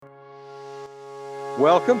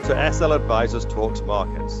Welcome to SL Advisors Talks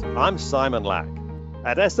Markets. I'm Simon Lack.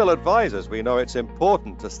 At SL Advisors, we know it's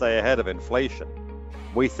important to stay ahead of inflation.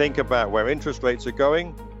 We think about where interest rates are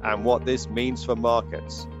going and what this means for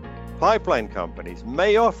markets. Pipeline companies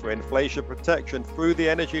may offer inflation protection through the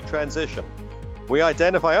energy transition. We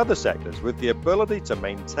identify other sectors with the ability to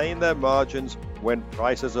maintain their margins when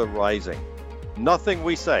prices are rising. Nothing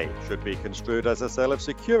we say should be construed as a sale of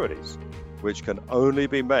securities, which can only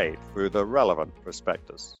be made through the relevant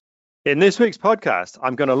prospectus. In this week's podcast,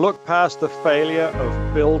 I'm going to look past the failure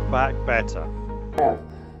of Build Back Better.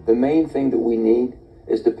 The main thing that we need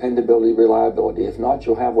is dependability, reliability. If not,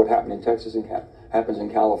 you'll have what happened in Texas and happens in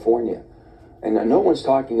California. And no one's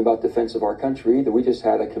talking about defense of our country either. We just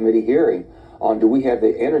had a committee hearing on do we have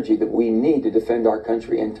the energy that we need to defend our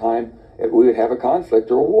country in time if we would have a conflict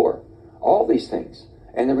or a war. All these things.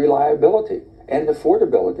 And the reliability and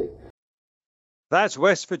affordability. That's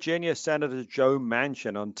West Virginia Senator Joe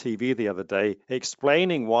Manchin on TV the other day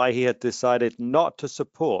explaining why he had decided not to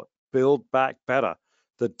support Build Back Better,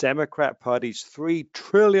 the Democrat Party's $3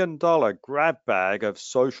 trillion grab bag of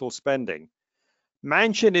social spending.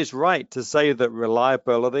 Manchin is right to say that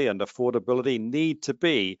reliability and affordability need to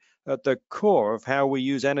be at the core of how we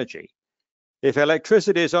use energy. If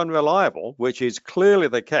electricity is unreliable, which is clearly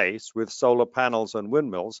the case with solar panels and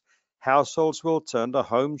windmills, households will turn to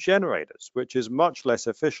home generators, which is much less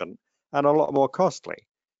efficient and a lot more costly.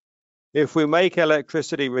 If we make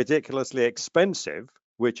electricity ridiculously expensive,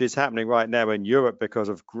 which is happening right now in Europe because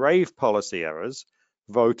of grave policy errors,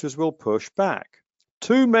 voters will push back.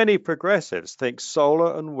 Too many progressives think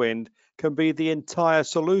solar and wind can be the entire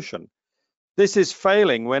solution. This is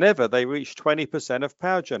failing whenever they reach 20% of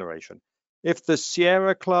power generation. If the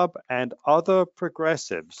Sierra Club and other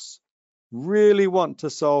progressives really want to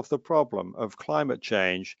solve the problem of climate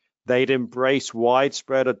change, they'd embrace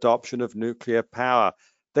widespread adoption of nuclear power.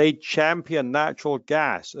 They'd champion natural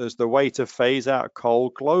gas as the way to phase out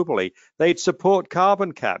coal globally. They'd support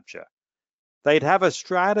carbon capture. They'd have a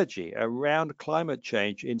strategy around climate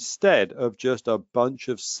change instead of just a bunch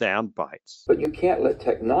of sound bites. But you can't let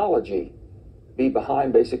technology be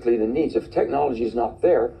behind basically the needs. If technology is not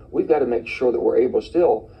there, we've got to make sure that we're able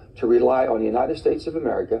still to rely on the United States of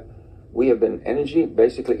America. We have been energy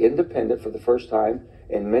basically independent for the first time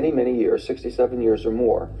in many, many years, 67 years or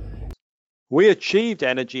more. We achieved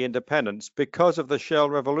energy independence because of the shale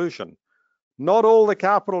revolution. Not all the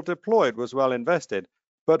capital deployed was well invested,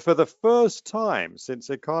 but for the first time since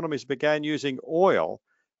economies began using oil,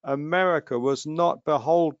 America was not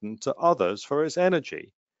beholden to others for its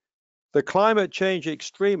energy. The climate change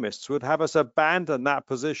extremists would have us abandon that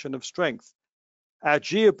position of strength. Our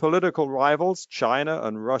geopolitical rivals, China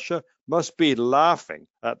and Russia, must be laughing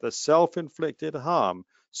at the self-inflicted harm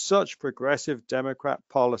such progressive Democrat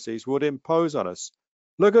policies would impose on us.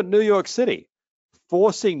 Look at New York City,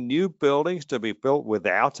 forcing new buildings to be built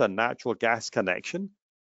without a natural gas connection,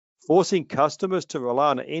 forcing customers to rely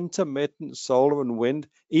on intermittent solar and wind,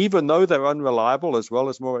 even though they're unreliable as well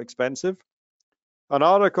as more expensive. An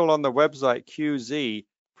article on the website QZ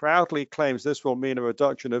proudly claims this will mean a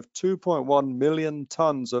reduction of 2.1 million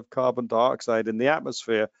tons of carbon dioxide in the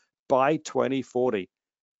atmosphere by 2040.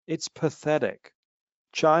 It's pathetic.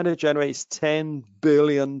 China generates 10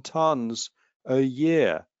 billion tons a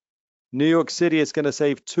year. New York City is going to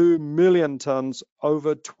save 2 million tons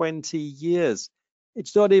over 20 years.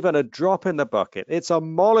 It's not even a drop in the bucket. It's a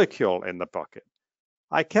molecule in the bucket.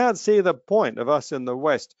 I can't see the point of us in the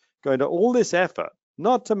West going to all this effort,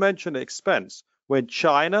 not to mention expense, when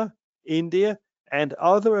China, India, and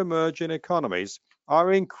other emerging economies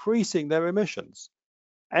are increasing their emissions.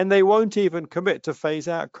 And they won't even commit to phase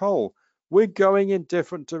out coal. We're going in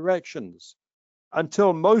different directions.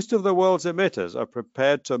 Until most of the world's emitters are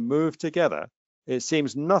prepared to move together, it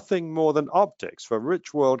seems nothing more than optics for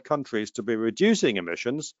rich world countries to be reducing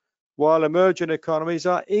emissions while emerging economies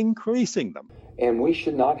are increasing them. And we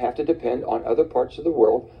should not have to depend on other parts of the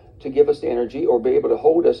world to give us the energy or be able to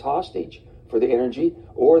hold us hostage for the energy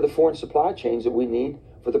or the foreign supply chains that we need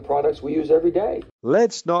for the products we use every day.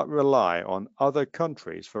 Let's not rely on other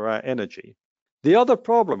countries for our energy. The other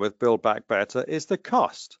problem with Build Back Better is the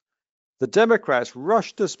cost. The Democrats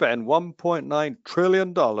rushed to spend $1.9 trillion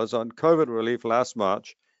on COVID relief last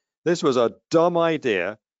March. This was a dumb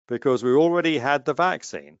idea because we already had the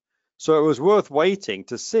vaccine. So it was worth waiting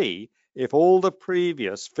to see if all the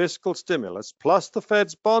previous fiscal stimulus plus the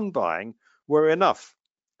Fed's bond buying were enough.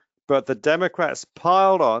 But the Democrats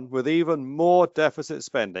piled on with even more deficit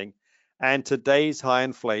spending, and today's high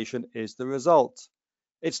inflation is the result.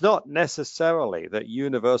 It's not necessarily that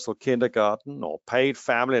universal kindergarten or paid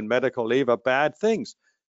family and medical leave are bad things,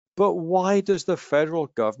 But why does the federal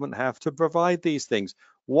government have to provide these things?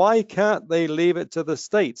 Why can't they leave it to the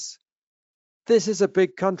states? This is a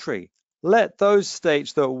big country. Let those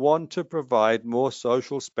states that want to provide more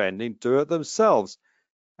social spending do it themselves.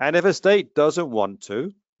 And if a state doesn't want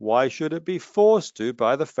to, why should it be forced to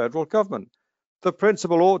by the federal government? The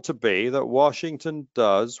principle ought to be that Washington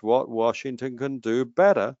does what Washington can do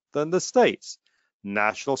better than the states,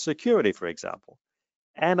 national security, for example,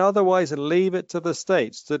 and otherwise leave it to the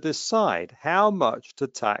states to decide how much to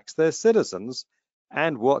tax their citizens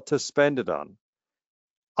and what to spend it on.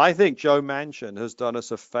 I think Joe Manchin has done us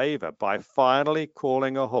a favor by finally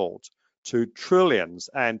calling a halt to trillions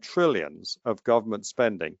and trillions of government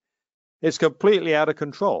spending. It's completely out of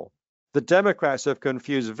control. The Democrats have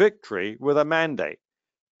confused victory with a mandate.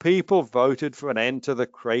 People voted for an end to the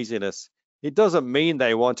craziness. It doesn't mean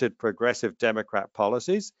they wanted progressive Democrat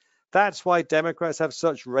policies. That's why Democrats have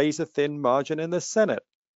such razor-thin margin in the Senate.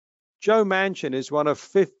 Joe Manchin is one of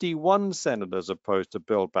 51 senators opposed to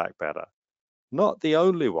Build Back Better. Not the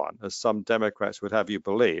only one, as some Democrats would have you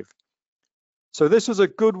believe. So this was a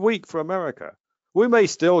good week for America. We may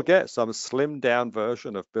still get some slimmed-down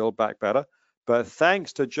version of Build Back Better, but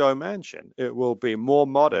thanks to Joe Manchin, it will be more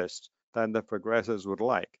modest than the progressives would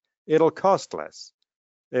like. It'll cost less.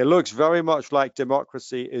 It looks very much like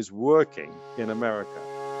democracy is working in America.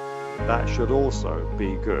 That should also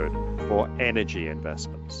be good for energy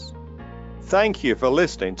investments. Thank you for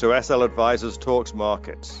listening to SL Advisors Talks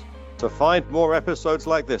Markets. To find more episodes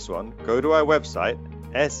like this one, go to our website,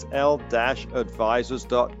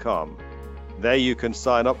 sl-advisors.com. There you can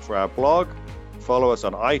sign up for our blog, follow us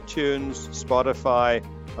on iTunes, Spotify,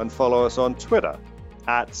 and follow us on Twitter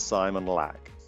 @SimonLack.